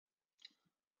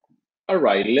All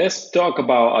right, let's talk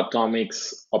about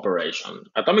atomics operation.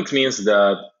 Atomics means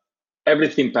that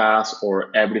everything pass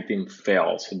or everything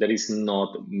fails. There is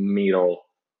not middle.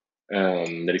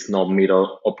 There is no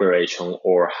middle operation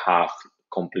or half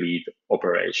complete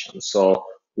operation. So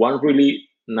one really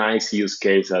nice use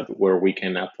case that where we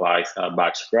can apply a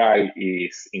batch write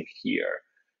is in here.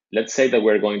 Let's say that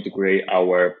we're going to create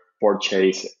our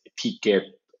purchase ticket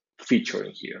feature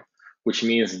in here, which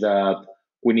means that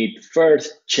we need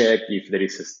first check if there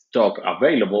is a stock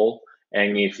available.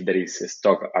 And if there is a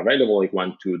stock available, I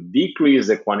want to decrease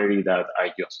the quantity that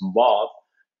I just bought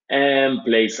and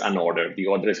place an order. The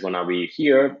order is gonna be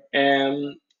here.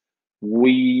 And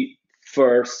we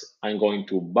first, I'm going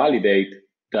to validate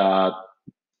that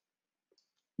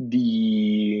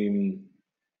the,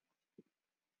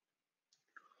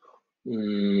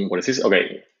 what is this?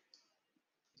 Okay,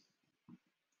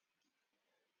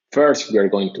 first, we are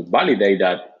going to validate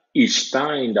that each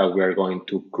time that we are going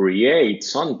to create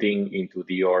something into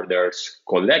the orders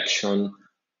collection,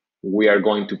 we are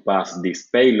going to pass this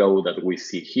payload that we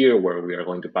see here, where we are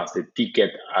going to pass the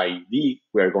ticket ID.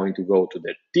 We are going to go to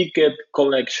the ticket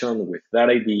collection with that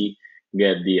ID,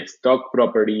 get the stock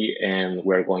property, and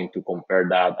we're going to compare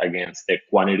that against the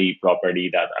quantity property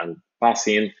that I'm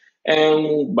passing.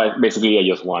 And but basically, I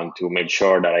just want to make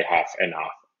sure that I have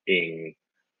enough in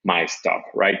my stock,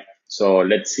 right? So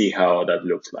let's see how that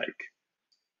looks like.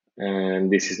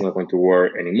 And this is not going to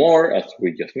work anymore, as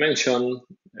we just mentioned.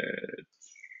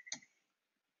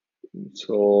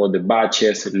 So the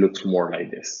batches looks more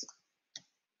like this.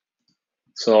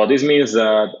 So this means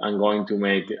that I'm going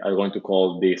to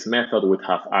call this method would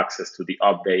have access to the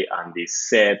update and the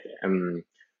set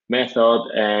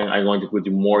method. And I'm going to put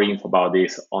you more info about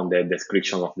this on the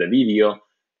description of the video.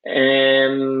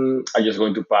 And I'm just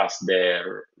going to pass the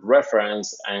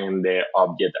reference and the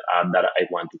object that I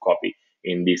want to copy.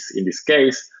 In this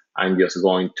case, I'm just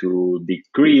going to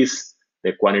decrease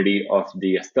the quantity of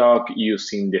the stock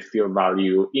using the field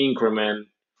value increment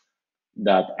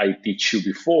that I teach you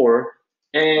before.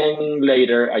 And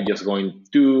later, I'm just going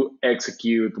to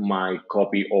execute my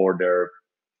copy order,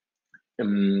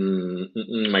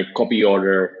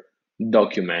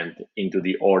 document into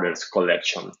the orders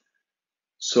collection.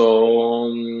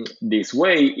 So this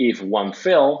way, if one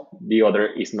fail, the other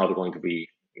is not going to be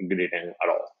written at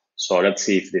all. So let's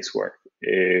see if this works.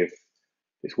 If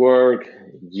this work,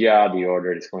 yeah, the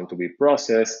order is going to be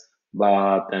processed.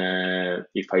 But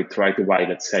if I try to buy,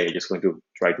 let's say, I'm just going to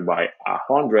try to buy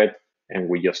 100, and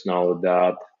we just know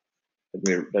that.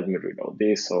 Let me reload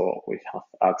this so we have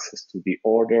access to the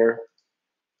order.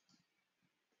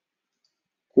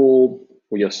 Cool.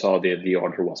 We just saw that the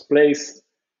order was placed,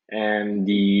 and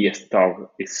the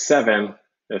stock is 7.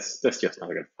 Let's just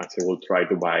not get fancy. We'll try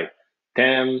to buy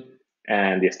 10,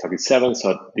 and the stock is 7,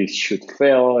 so this should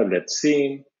fail. Let's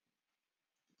see.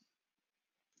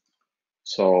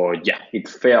 So yeah, it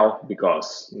failed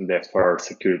because the first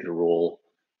security rule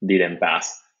didn't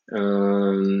pass.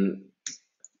 And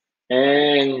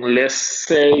let's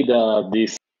say that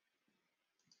this.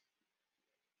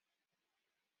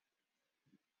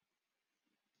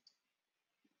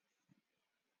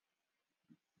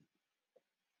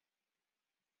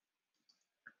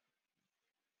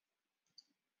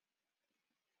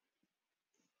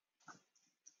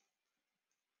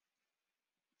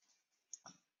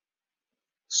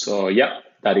 So yeah,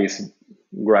 that is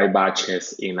Gray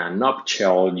batches in a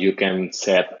nutshell. You can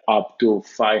set up to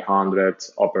 500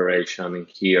 operation in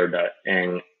here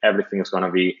and everything is going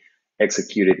to be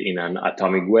executed in an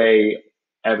atomic way.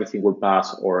 Everything will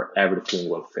pass or everything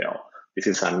will fail. This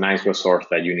is a nice resource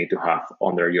that you need to have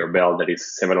under your belt. There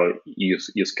is several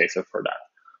use cases for that.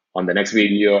 On the next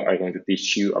video, I'm going to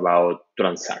teach you about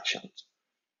transactions.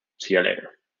 See you later.